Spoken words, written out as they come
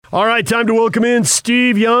All right, time to welcome in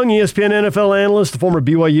Steve Young, ESPN NFL analyst, the former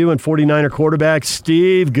BYU and 49er quarterback.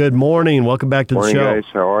 Steve, good morning. Welcome back to the show. Morning,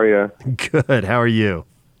 guys. How are you? Good. How are you?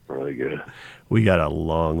 Really good. We got a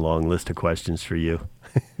long list of questions for you.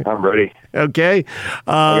 I'm ready. Okay.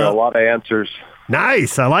 I got a lot of answers.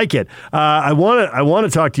 Nice. I like it. I want to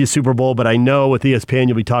talk to you Super Bowl, but I know with ESPN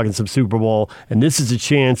you'll be talking some Super Bowl, and this is a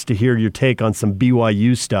chance to hear your take on some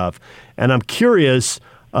BYU stuff. And I'm curious,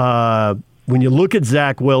 when you look at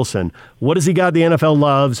Zach Wilson, what has he got the NFL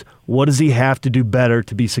loves? What does he have to do better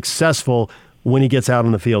to be successful when he gets out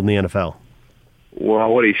on the field in the NFL? Well,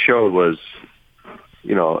 what he showed was,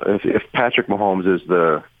 if Patrick Mahomes is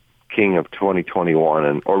the king of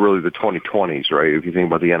 2021, or really the 2020s, right? If you think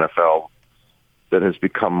about the NFL that has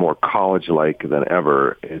become more college-like than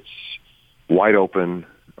ever, it's wide open.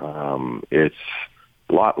 It's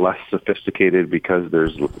a lot less sophisticated because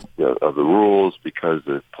there's of the rules, because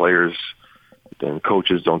the players and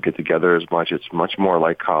coaches don't get together as much. It's much more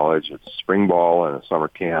like college. It's spring ball and a summer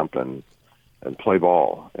camp and play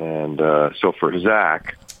ball. And so for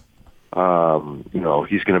Zach, he's going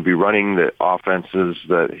to be running the offenses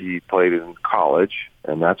that he played in college,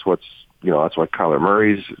 and that's why Kyler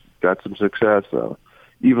Murray's got some success.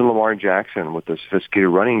 Even Lamar Jackson with the sophisticated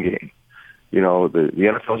running game. The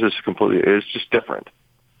NFL is just different.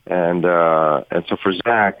 And so for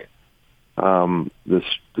Zach,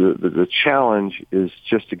 the challenge is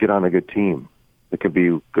just to get on a good team. It could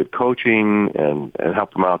be good coaching and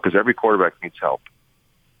help them out, because every quarterback needs help,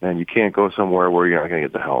 and you can't go somewhere where you're not going to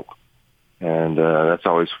get the help. And that's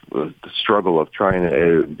always the struggle of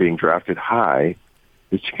being drafted high.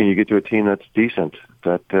 Is can you get to a team that's decent,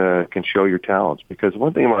 that can show your talents? Because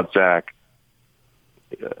one thing about Zach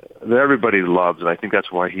that everybody loves, and I think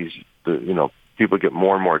that's why people get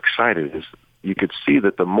more and more excited, is you could see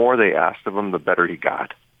that the more they asked of him, the better he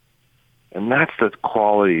got. And that's the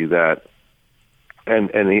quality that, and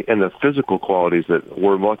the physical qualities that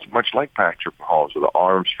were much like Patrick Mahomes, with the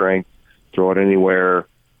arm strength, throw it anywhere,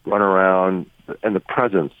 run around, and the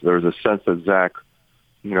presence. There was a sense that Zach,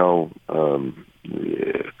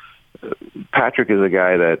 Patrick is a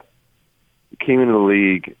guy that came into the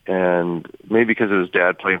league, and maybe because of his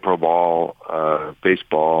dad playing pro ball,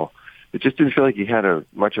 baseball, it just didn't feel like he had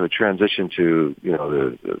much of a transition to,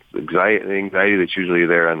 the anxiety that's usually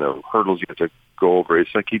there and the hurdles you have to go over.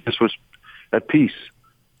 It's like he just was at peace.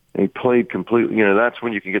 And he played completely. That's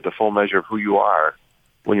when you can get the full measure of who you are,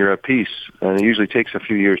 when you're at peace. And it usually takes a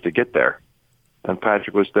few years to get there. And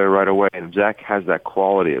Patrick was there right away. And Zach has that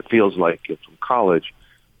quality. It feels like it's from college.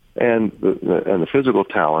 And the physical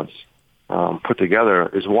talents put together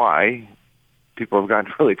is why people have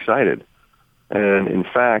gotten really excited. And in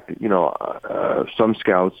fact, some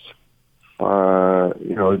scouts,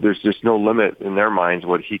 there's just no limit in their minds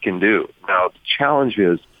what he can do. Now, the challenge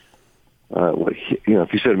is, if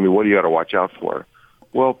you said to me, what do you got to watch out for?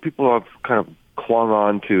 Well, people have kind of clung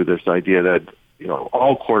on to this idea that,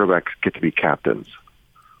 all quarterbacks get to be captains.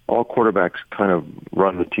 All quarterbacks kind of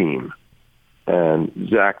run the team. And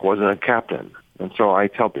Zach wasn't a captain. And so I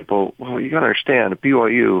tell people, well, you got to understand, at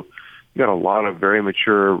BYU, you got a lot of very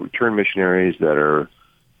mature return missionaries that are,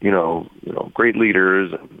 great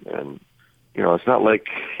leaders, and it's not like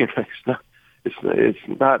it's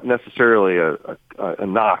not necessarily a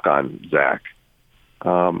knock on Zach.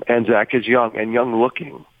 And Zach is young and young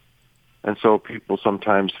looking, and so people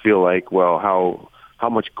sometimes feel like, well, how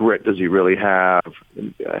much grit does he really have?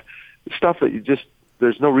 Stuff that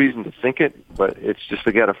there's no reason to think it, but it's just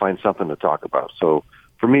they got to find something to talk about. So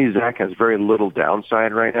for me, Zach has very little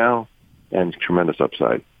downside right now and tremendous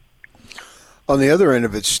upside. On the other end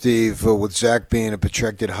of it, Steve, with Zach being a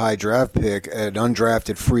projected high draft pick, an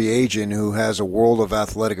undrafted free agent who has a world of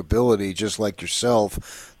athletic ability, just like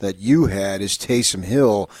yourself, that you had, is Taysom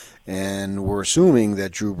Hill. And we're assuming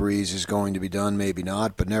that Drew Brees is going to be done, maybe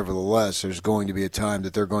not, but nevertheless, there's going to be a time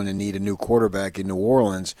that they're going to need a new quarterback in New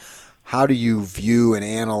Orleans. How do you view and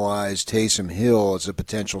analyze Taysom Hill as a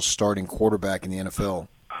potential starting quarterback in the NFL?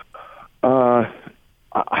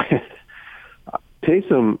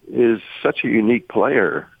 Taysom is such a unique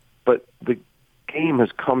player, but the game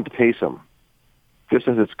has come to Taysom, just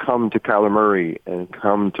as it's come to Kyler Murray and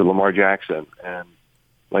come to Lamar Jackson. And,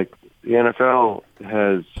 the NFL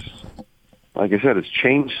has, like I said, it's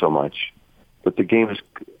changed so much, but the game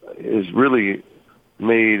is really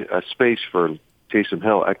made a space for Taysom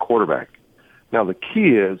Hill at quarterback. Now, the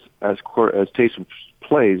key is, as Taysom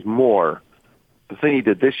plays more, the thing he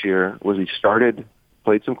did this year was he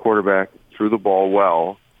played some quarterback, threw the ball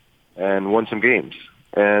well, and won some games.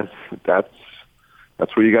 And that's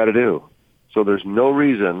what you got to do. So there's no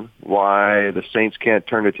reason why the Saints can't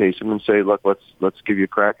turn to Taysom and say, look, let's give you a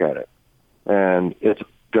crack at it. And it's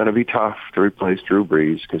going to be tough to replace Drew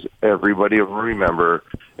Brees because everybody will remember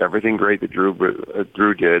everything great that Drew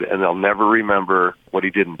did, and they'll never remember what he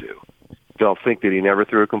didn't do. They'll think that he never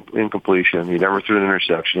threw an incompletion, he never threw an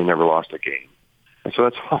interception, he never lost a game. And so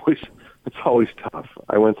it's always tough.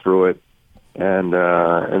 I went through it,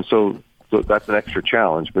 and so that's an extra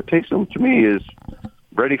challenge. But Taysom, to me, is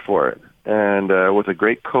ready for it. And with a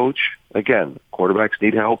great coach, again, quarterbacks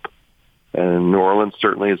need help, and New Orleans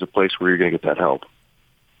certainly is a place where you're going to get that help.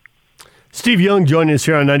 Steve Young joining us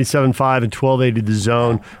here on 97.5 and 1280 The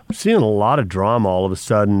Zone. We're seeing a lot of drama all of a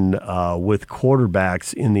sudden with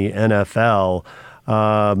quarterbacks in the NFL.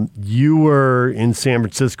 You were in San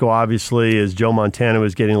Francisco, obviously, as Joe Montana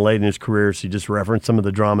was getting late in his career, so you just referenced some of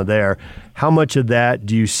the drama there. How much of that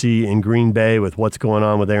do you see in Green Bay with what's going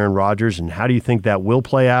on with Aaron Rodgers, and how do you think that will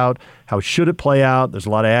play out? How should it play out? There's a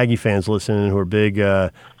lot of Aggie fans listening who are big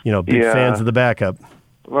fans of the backup.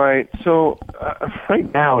 Right. So right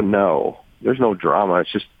now, no. There's no drama.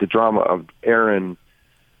 It's just the drama of Aaron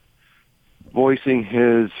voicing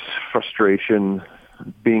his frustration,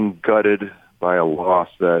 being gutted by a loss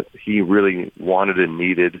that he really wanted and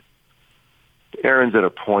needed. Aaron's at a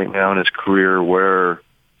point now in his career where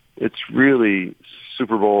it's really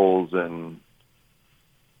Super Bowls and,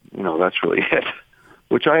 that's really it,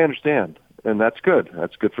 which I understand. And that's good.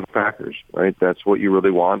 That's good for the Packers, right? That's what you really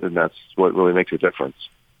want, and that's what really makes a difference.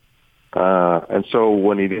 And so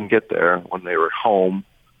when he didn't get there, when they were at home,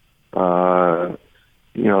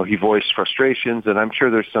 he voiced frustrations, and I'm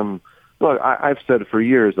sure there's some. Look, I've said for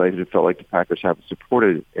years I felt like the Packers haven't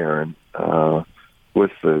supported Aaron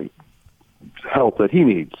with the help that he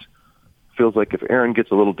needs. Feels like if Aaron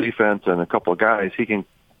gets a little defense and a couple of guys, he can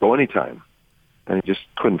go anytime, and he just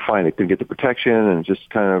couldn't find it. Couldn't get the protection, and just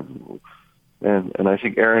kind of. And I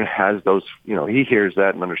think Aaron has those. He hears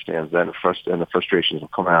that and understands that, and the frustrations will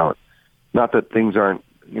come out. Not that things aren't,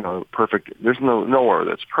 perfect. There's nowhere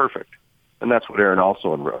that's perfect. And that's what Aaron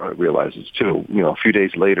also realizes, too. A few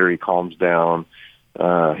days later, he calms down.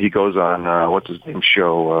 He goes on, what's his name,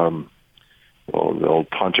 show, the old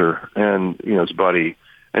punter, and, his buddy.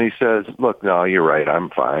 And he says, look, no, you're right. I'm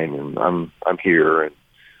fine, and I'm here. And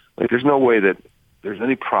there's no way that there's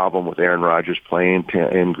any problem with Aaron Rodgers playing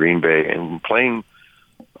in Green Bay and playing,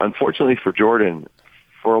 unfortunately for Jordan,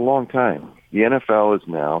 for a long time. The NFL is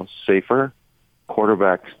now safer,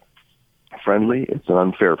 quarterback friendly. It's an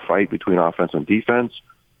unfair fight between offense and defense.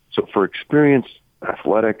 So for experienced,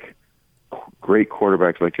 athletic, great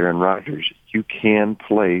quarterbacks like Aaron Rodgers, you can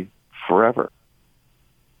play forever.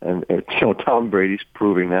 And Tom Brady's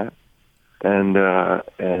proving that. And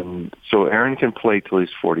so Aaron can play till he's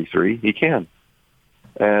 43. He can.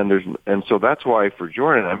 And so that's why for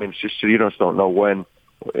Jordan, it's just you just don't know when.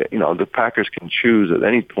 The Packers can choose at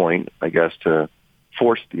any point, I guess, to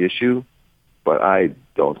force the issue, but I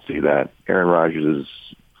don't see that. Aaron Rodgers is,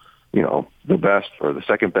 the best or the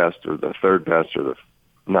second best or the third best or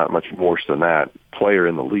not much worse than that player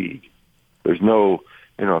in the league. There's no,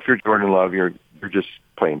 if you're Jordan Love, you're just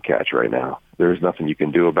playing catch right now. There's nothing you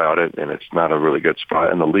can do about it, and it's not a really good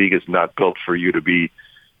spot. And the league is not built for you to be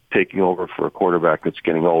taking over for a quarterback that's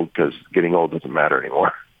getting old, because getting old doesn't matter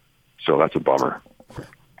anymore. So that's a bummer.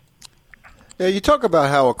 Yeah, you talk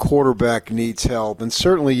about how a quarterback needs help, and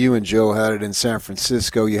certainly you and Joe had it in San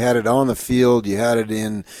Francisco. You had it on the field, you had it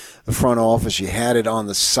in the front office, you had it on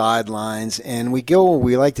the sidelines, and we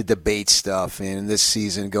like to debate stuff, and this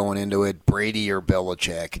season going into it, Brady or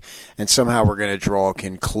Belichick, and somehow we're going to draw a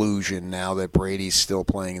conclusion now that Brady's still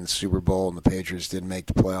playing in the Super Bowl and the Patriots didn't make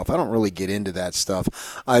the playoff. I don't really get into that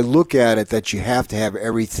stuff. I look at it that you have to have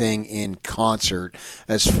everything in concert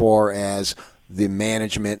as far as the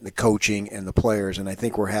management, the coaching, and the players, and I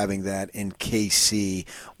think we're having that in KC.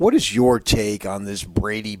 What is your take on this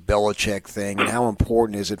Brady-Belichick thing, and how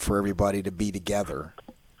important is it for everybody to be together?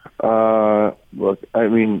 Look,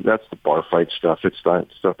 that's the bar fight stuff. It's not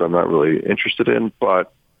stuff I'm not really interested in,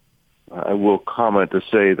 but I will comment to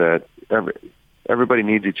say that everybody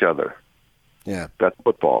needs each other. Yeah. That's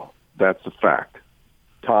football. That's a fact.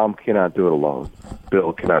 Tom cannot do it alone.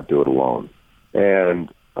 Bill cannot do it alone.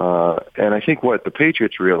 And I think what the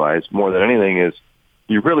Patriots realize more than anything is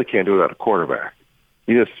you really can't do it without a quarterback.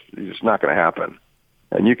 It's just not going to happen.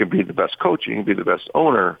 And you can be the best coach, you can be the best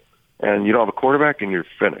owner, and you don't have a quarterback and you're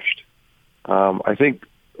finished. I think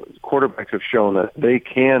quarterbacks have shown that they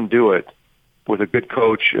can do it with a good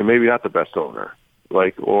coach and maybe not the best owner,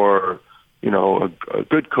 or a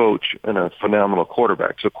good coach and a phenomenal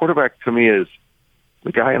quarterback. So quarterback to me is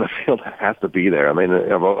the guy in the field that has to be there.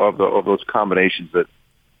 Of those combinations that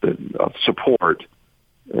of support.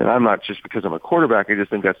 And I'm not just because I'm a quarterback. I just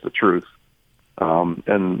think that's the truth. And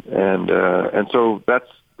so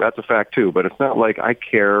that's a fact too. But it's not like I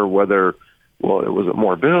care whether, was it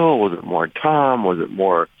more Bill? Was it more Tom? Was it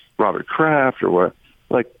more Robert Kraft or what?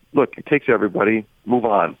 Like, look, it takes everybody. Move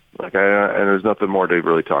on. And there's nothing more to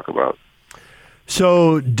really talk about.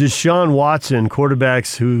 So Deshaun Watson,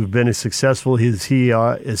 quarterbacks who've been as successful as he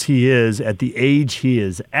is at the age he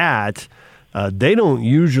is at, they don't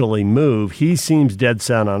usually move. He seems dead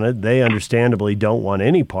set on it. They understandably don't want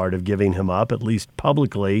any part of giving him up, at least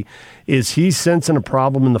publicly. Is he sensing a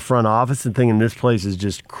problem in the front office and thinking this place is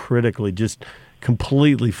just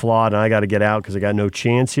completely flawed and I got to get out because I got no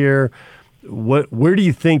chance here? Where do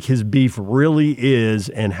you think his beef really is,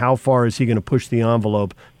 and how far is he going to push the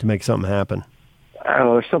envelope to make something happen? I don't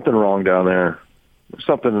know. There's something wrong down there. There's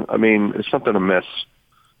something amiss,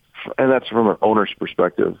 and that's from an owner's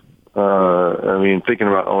perspective. Thinking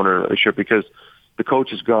about ownership, because the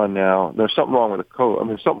coach is gone now. There's something wrong with the coach.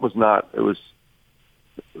 Something was not. It was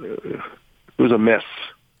a miss,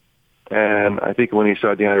 and I think when he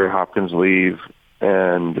saw DeAndre Hopkins leave,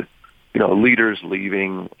 and leaders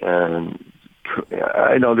leaving, and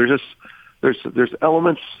I know there's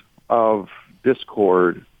elements of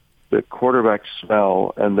discord that quarterbacks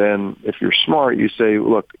smell, and then if you're smart, you say,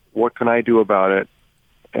 look, what can I do about it,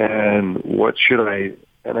 and what should I?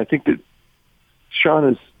 And I think that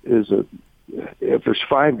Sean is if there's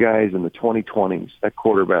 5 guys in the 2020s at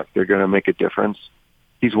quarterback, they're going to make a difference.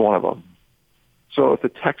 He's one of them. So if the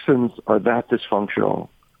Texans are that dysfunctional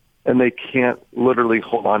and they can't literally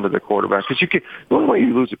hold on to their quarterback, because the only way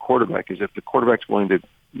you lose a quarterback is if the quarterback's willing to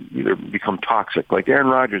either become toxic, like Aaron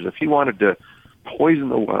Rodgers. If he wanted to poison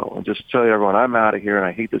the well and just tell everyone, I'm out of here and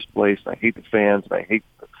I hate this place and I hate the fans and I hate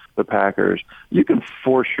the Packers, you can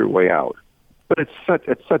force your way out. But it's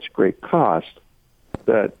at such great cost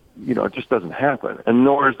that, it just doesn't happen. And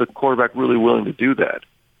nor is the quarterback really willing to do that.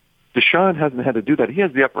 Deshaun hasn't had to do that. He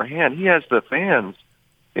has the upper hand. He has the fans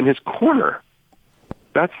in his corner.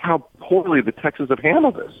 That's how poorly the Texans have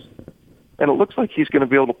handled this. And it looks like he's going to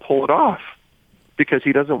be able to pull it off because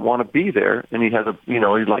he doesn't want to be there, and he has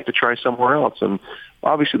he'd like to try somewhere else. And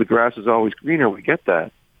obviously the grass is always greener. We get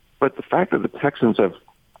that. But the fact that the Texans have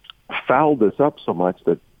fouled this up so much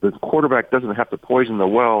that the quarterback doesn't have to poison the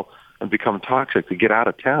well and become toxic to get out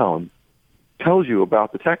of town tells you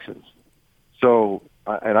about the Texans. So,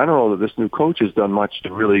 and I don't know that this new coach has done much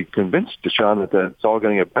to really convince Deshaun that it's all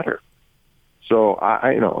going to get better. So,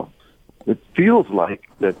 it feels like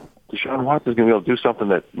that Deshaun Watson is going to be able to do something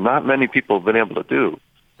that not many people have been able to do. And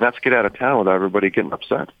that's get out of town without everybody getting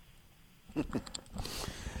upset.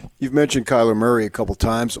 You've mentioned Kyler Murray a couple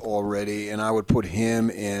times already, and I would put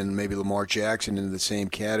him and maybe Lamar Jackson into the same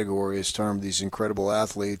category as term these incredible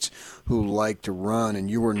athletes who like to run, and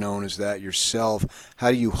you were known as that yourself.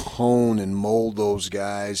 How do you hone and mold those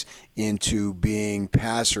guys into being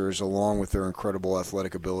passers along with their incredible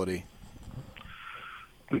athletic ability?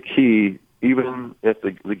 The key, even if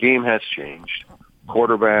the game has changed,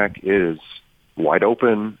 quarterback is wide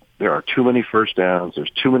open. There are too many first downs.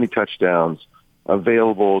 There's too many touchdowns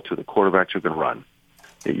available to the quarterbacks who can run.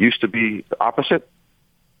 It used to be the opposite,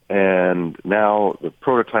 and now the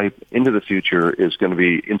prototype into the future is going to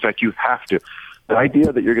be, in fact, you have to. The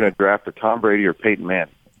idea that you're going to draft a Tom Brady or Peyton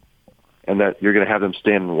Manning and that you're going to have them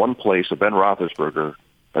stand in one place, a Ben Roethlisberger,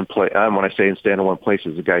 and play, and when I say stand in one place,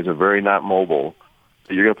 is the guys are very not mobile,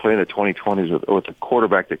 that you're going to play in the 2020s with a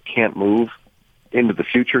quarterback that can't move into the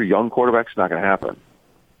future, young quarterback's not going to happen.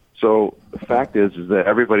 So the fact is that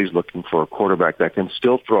everybody's looking for a quarterback that can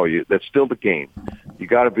still throw you. That's still the game. You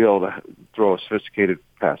got to be able to throw a sophisticated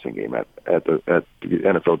passing game at the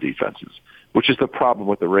NFL defenses, which is the problem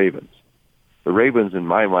with the Ravens. The Ravens, in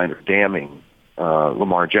my mind, are damning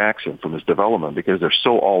Lamar Jackson from his development because they're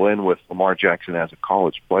so all in with Lamar Jackson as a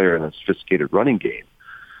college player and a sophisticated running game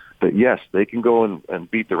that, yes, they can go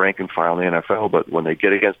and beat the rank and file in the NFL, but when they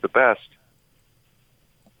get against the best,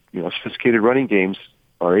 sophisticated running games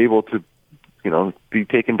are able to, be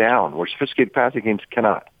taken down, where sophisticated passing games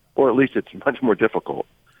cannot, or at least it's much more difficult.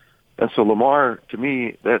 And so Lamar, to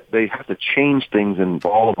me, that they have to change things in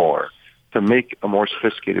Baltimore to make a more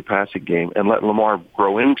sophisticated passing game and let Lamar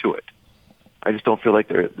grow into it. I just don't feel like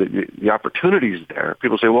the opportunity is there.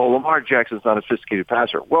 People say, well, Lamar Jackson's not a sophisticated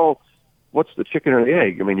passer. Well, what's the chicken or the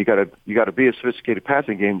egg? I mean, you got to be a sophisticated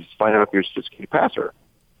passing game to find out if you're a sophisticated passer.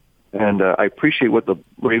 And I appreciate what the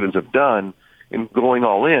Ravens have done in going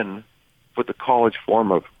all in with the college form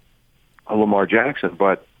of Lamar Jackson,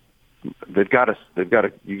 but they've got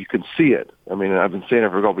to, you can see it. I mean, I've been saying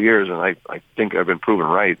it for a couple of years, and I think I've been proven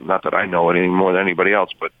right. Not that I know it any more than anybody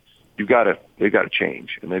else, but they've got to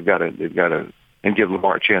change, and they've got to and give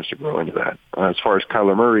Lamar a chance to grow into that. As far as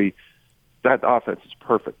Kyler Murray, that offense is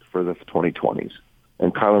perfect for the 2020s.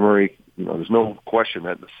 And Kyler Murray, there's no question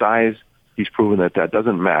that the size, he's proven that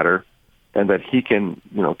doesn't matter, and that he can,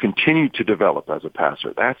 continue to develop as a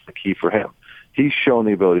passer. That's the key for him. He's shown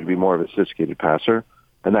the ability to be more of a sophisticated passer,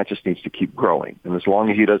 and that just needs to keep growing. And as long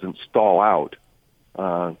as he doesn't stall out,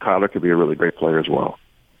 Kyler could be a really great player as well.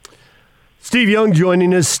 Steve Young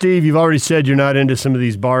joining us. Steve, you've already said you're not into some of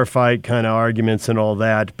these bar fight kind of arguments and all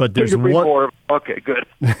that, but there's one. Okay, good.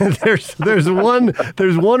 there's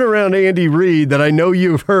one around Andy Reid that I know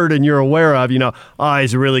you've heard and you're aware of.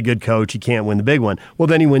 He's a really good coach. He can't win the big one. Well,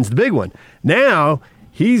 then he wins the big one. Now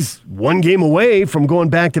he's one game away from going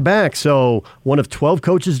back-to-back. So one of 12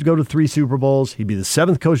 coaches to go to 3 Super Bowls. He'd be the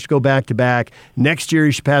 7th coach to go back-to-back. Next year,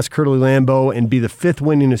 he should pass Curly Lambeau and be the 5th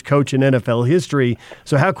winningest coach in NFL history.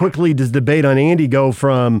 So how quickly does debate on Andy go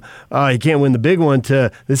from he can't win the big one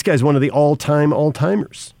to this guy's one of the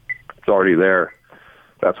all-timers? It's already there.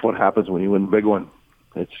 That's what happens when you win the big one.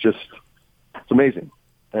 It's amazing.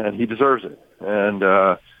 And he deserves it. And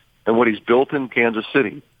what he's built in Kansas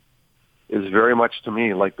City is very much to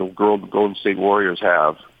me like the Golden State Warriors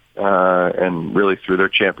have, and really through their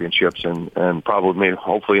championships and probably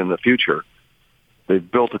hopefully in the future, they've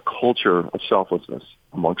built a culture of selflessness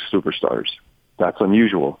amongst superstars. That's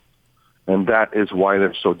unusual, and that is why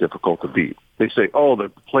they're so difficult to beat. They say,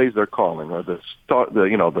 the plays they're calling or the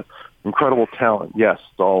incredible talent. Yes,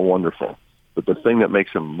 it's all wonderful, but the thing that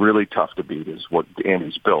makes them really tough to beat is what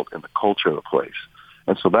Andy's built and the culture of the place.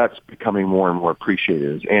 And so that's becoming more and more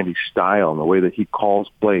appreciated is Andy's style and the way that he calls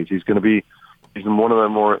plays. He's one of the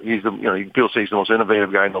more, people say he's the most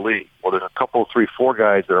innovative guy in the league. Well, there's a couple, 3, 4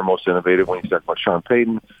 guys that are most innovative when you talk about Sean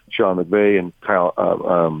Payton, Sean McVay, and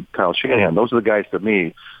Kyle Shanahan. Those are the guys to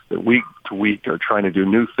me that week to week are trying to do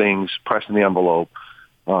new things, pressing the envelope,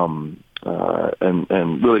 and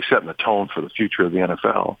really setting the tone for the future of the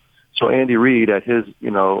NFL. So Andy Reid at his, he's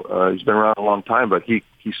been around a long time, but he's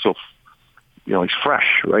so, he's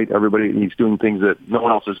fresh, right? He's doing things that no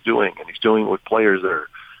one else is doing, and he's doing it with players that are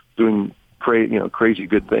doing crazy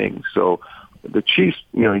good things. So the Chiefs,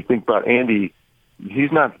 you think about Andy,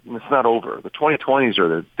 it's not over. The 2020s are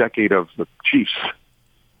the decade of the Chiefs,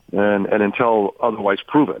 and until otherwise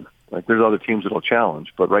proven. Like there's other teams that'll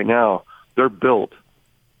challenge, but right now they're built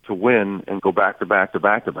to win and go back to back to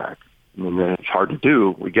back to back. I mean, it's hard to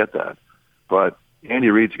do. We get that, but Andy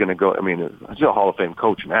Reid's going to go. I mean, he's a Hall of Fame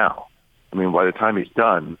coach now. I mean, by the time he's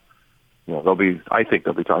done, I think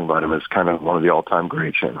they'll be talking about him as kind of one of the all-time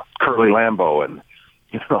greats, and Curly Lambeau and,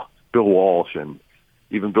 Bill Walsh and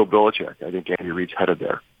even Bill Belichick. I think Andy Reid's headed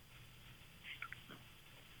there.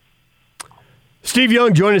 Steve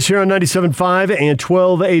Young, join us here on 97.5 and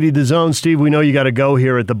 1280 The Zone. Steve, we know you got to go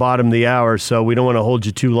here at the bottom of the hour, so we don't want to hold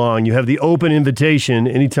you too long. You have the open invitation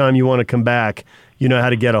anytime you want to come back. You know how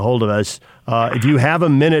to get a hold of us. If you have a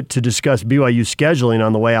minute to discuss BYU scheduling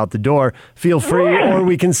on the way out the door, feel free, or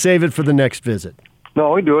we can save it for the next visit.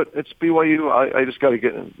 No, we do it. It's BYU. I just got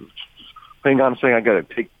to hang on a second. I got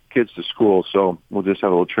to take kids to school, so we'll just have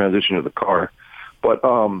a little transition to the car. But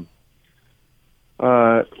BYU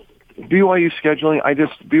scheduling,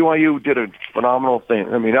 BYU did a phenomenal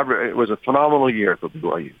thing. I mean, it was a phenomenal year for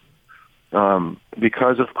BYU.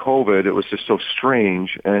 Because of COVID, it was just so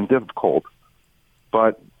strange and difficult.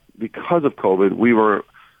 But because of COVID, we were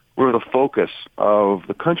the focus of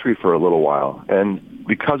the country for a little while. And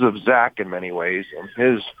because of Zach in many ways and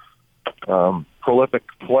his prolific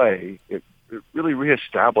play, it really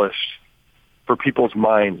reestablished for people's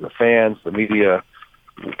minds, the fans, the media,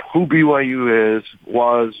 who BYU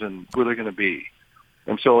was, and who they're going to be.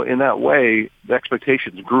 And so in that way, the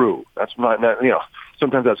expectations grew. That's not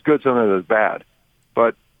sometimes that's good, sometimes that's bad.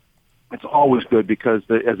 But it's always good because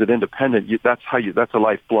as an independent, that's a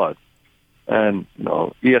lifeblood. And,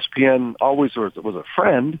 ESPN always was a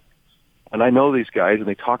friend. And I know these guys, and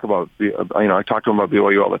they talk about, I talk to them about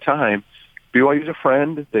BYU all the time. BYU's a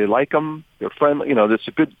friend. They like them. They're friendly. It's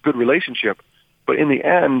a good relationship. But in the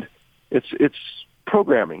end, it's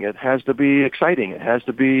programming. It has to be exciting. It has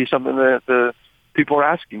to be something that the people are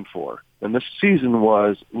asking for. And this season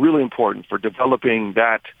was really important for developing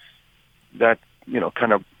that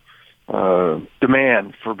kind of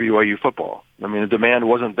demand for BYU football. I mean, the demand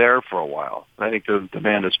wasn't there for a while. I think the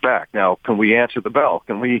demand is back. Now, can we answer the bell?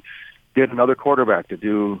 Can we get another quarterback to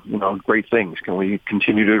do, great things? Can we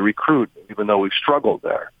continue to recruit even though we've struggled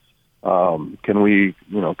there? Can we,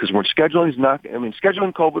 because scheduling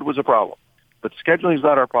COVID was a problem, but scheduling is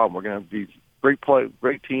not our problem. We're going to be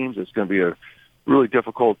great teams. It's going to be a really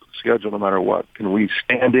difficult schedule no matter what. Can we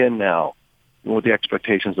stand in now with the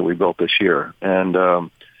expectations that we built this year. And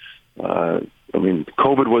I mean,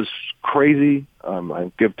 COVID was crazy.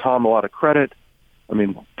 I give Tom a lot of credit. I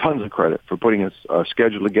mean, tons of credit for putting a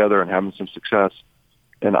schedule together and having some success.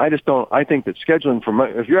 And I think that scheduling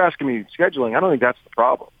if you're asking me scheduling, I don't think that's the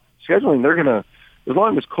problem. Scheduling, they're going to, as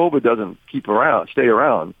long as COVID doesn't stay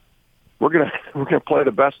around, we're going to play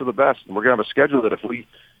the best of the best. And we're going to have a schedule that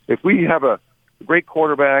if we have a great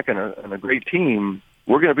quarterback and a great team,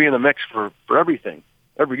 we're going to be in the mix for everything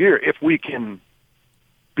every year if we can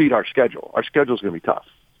beat our schedule. Our schedule is going to be tough.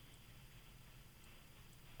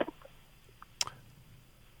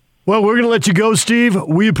 Well, we're going to let you go, Steve.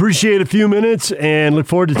 We appreciate a few minutes and look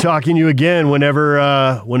forward to talking to you again whenever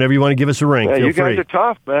you want to give us a ring. Yeah, Feel you guys free. are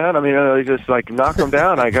tough, man. I mean, you just like knock them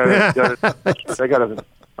down. You guys are going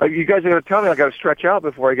to tell me I got to stretch out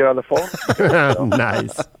before I get on the phone.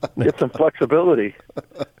 Nice. Get some flexibility.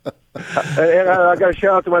 And I got to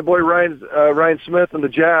shout out to my boy Ryan Smith and the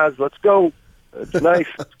Jazz. Let's go. It's nice.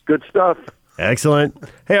 It's good stuff. Excellent.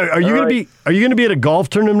 Hey, are you going to be at a golf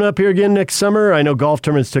tournament up here again next summer? I know golf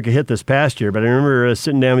tournaments took a hit this past year, but I remember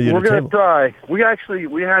sitting down with you at the table. We're going to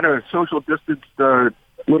try. We had a social distanced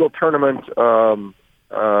little tournament.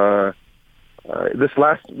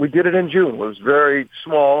 We did it in June. It was very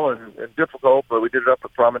small and difficult, but we did it up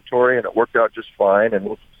at Promontory, and it worked out just fine.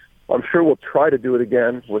 And I'm sure we'll try to do it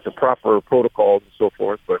again with the proper protocols and so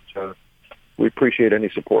forth. But we appreciate any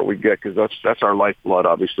support we get because that's our lifeblood,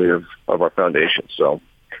 obviously, of our foundation. So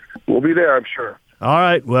we'll be there, I'm sure. All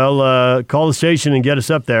right. Well, call the station and get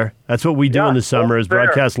us up there. That's what we do in the summer is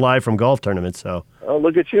broadcast live from golf tournaments. So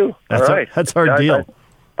look at you. That's all right. That's our deal.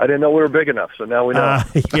 I didn't know we were big enough, so now we know.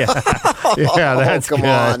 Yeah, that's come good.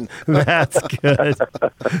 on. That's good.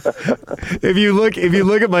 If you look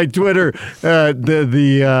at my Twitter,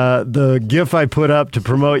 the GIF I put up to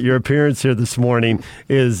promote your appearance here this morning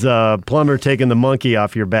is Plummer taking the monkey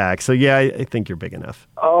off your back. So yeah, I think you're big enough.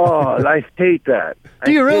 Oh, I hate that.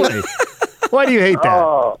 Do you really? Why do you hate that?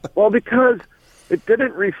 Oh, well, because it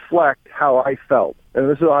didn't reflect how I felt,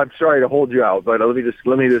 and I'm sorry to hold you out, but let me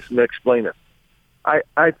just explain it.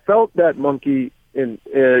 I felt that monkey in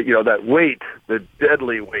that weight, the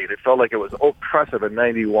deadly weight. It felt like it was oppressive in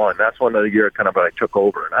 '91. That's one of the year kind of I took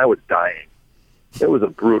over, and I was dying. It was a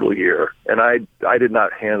brutal year, and I did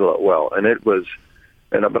not handle it well. And it was,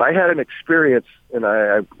 but I had an experience, and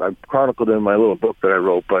I chronicled it in my little book that I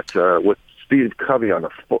wrote. But with Steve Covey on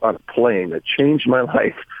a plane that changed my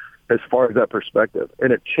life as far as that perspective,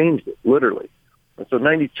 and it changed it literally. And so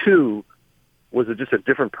 '92 was just a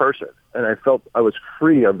different person, and I felt I was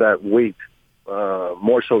free of that weight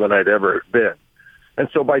more so than I'd ever been. And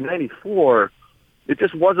so by '94, it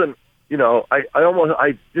just wasn't. I don't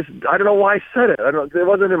know why I said it. It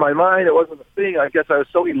wasn't in my mind. It wasn't a thing. I guess I was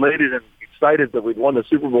so elated and excited that we'd won the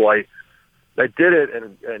Super Bowl. I did it,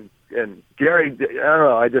 and Gary, I don't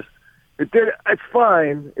know. It did. It's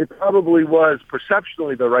fine. It probably was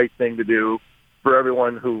perceptually the right thing to do for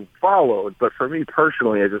everyone who followed, but for me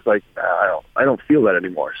personally, I just I don't feel that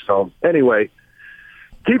anymore. So anyway,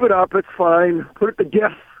 keep it up. It's fine. Put the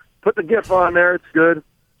GIF on there. It's good.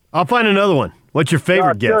 I'll find another one. What's your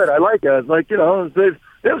favorite GIF? Good. I like it.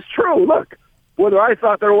 It was true. Look, whether I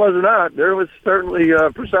thought there was or not, there was certainly a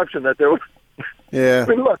perception that there was. Yeah. I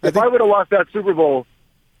mean, look, if I would have lost that Super Bowl,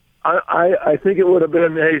 I think it would have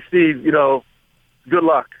been, hey, Steve, good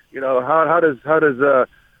luck. How does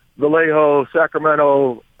Vallejo,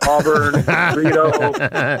 Sacramento, Auburn,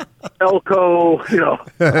 Reno, Elko,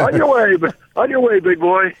 on your way, big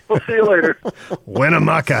boy. We'll see you later.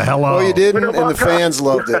 Winnemucca, hello. Well, you didn't, and the fans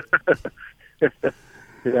loved it.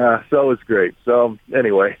 Yeah, so it was great. So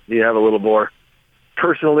anyway, you have a little more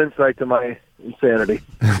personal insight to my insanity.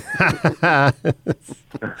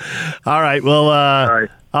 All right. Well, all right.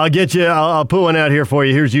 I'll get you. I'll put one out here for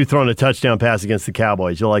you. Here's you throwing a touchdown pass against the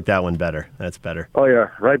Cowboys. You'll like that one better. That's better. Oh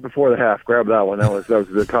yeah, right before the half. Grab that one. That was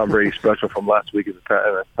the Tom Brady special from last week,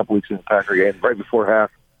 a couple weeks in the Packer game. Right before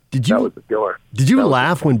half. That was the killer. Did you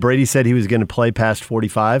laugh when Brady said he was going to play past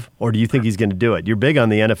 45, or do you think he's going to do it? You're big on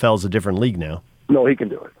the NFL's a different league now. No, he can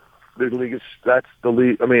do it. The league that's the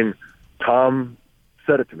league. I mean, Tom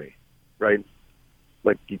said it to me, right?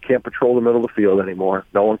 Like, you can't patrol the middle of the field anymore.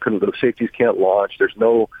 No one can. The safeties can't launch. There's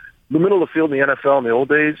no the middle of the field in the NFL in the old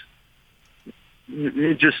days.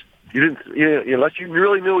 You didn't unless you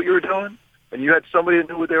really knew what you were doing, and you had somebody that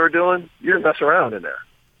knew what they were doing. You didn't mess around in there.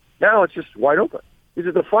 Now it's just wide open. Is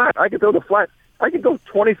it the flat? I could throw the flat. I could go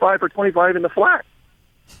 25 for 25 in the flat.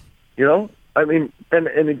 I mean, and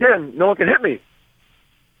again, no one can hit me.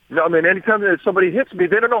 No, I mean, anytime that somebody hits me,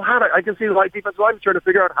 they don't know how to. I can see the defensive line trying to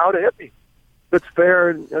figure out how to hit me. That's fair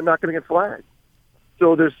and not going to get flagged.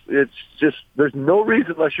 So there's no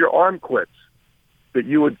reason unless your arm quits that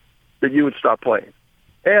you would stop playing.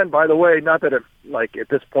 And by the way, not that it like at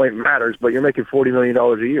this point matters, but you're making $40 million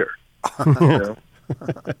a year. You know?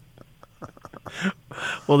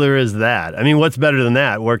 Well, there is that. I mean, what's better than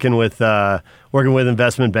that? Working with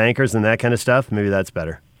investment bankers and that kind of stuff. Maybe that's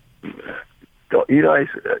better. You know,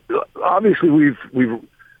 obviously we've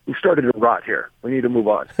started to rot here. We need to move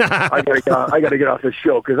on. I gotta get off this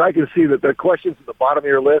show because I can see that the questions at the bottom of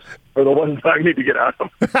your list are the ones I need to get out of.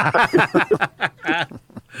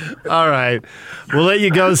 All right. We'll let you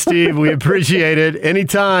go, Steve. We appreciate it.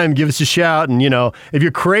 Anytime, give us a shout. And, you know, if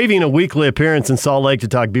you're craving a weekly appearance in Salt Lake to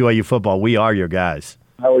talk BYU football, we are your guys.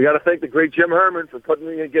 We got to thank the great Jim Herman for putting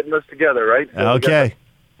me and getting us together, right? So okay.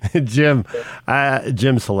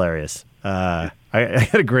 Jim's hilarious. I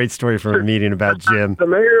had a great story from a meeting about Jim. The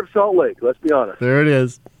mayor of Salt Lake, let's be honest. There it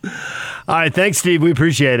is. All right. Thanks, Steve. We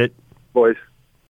appreciate it. Boys.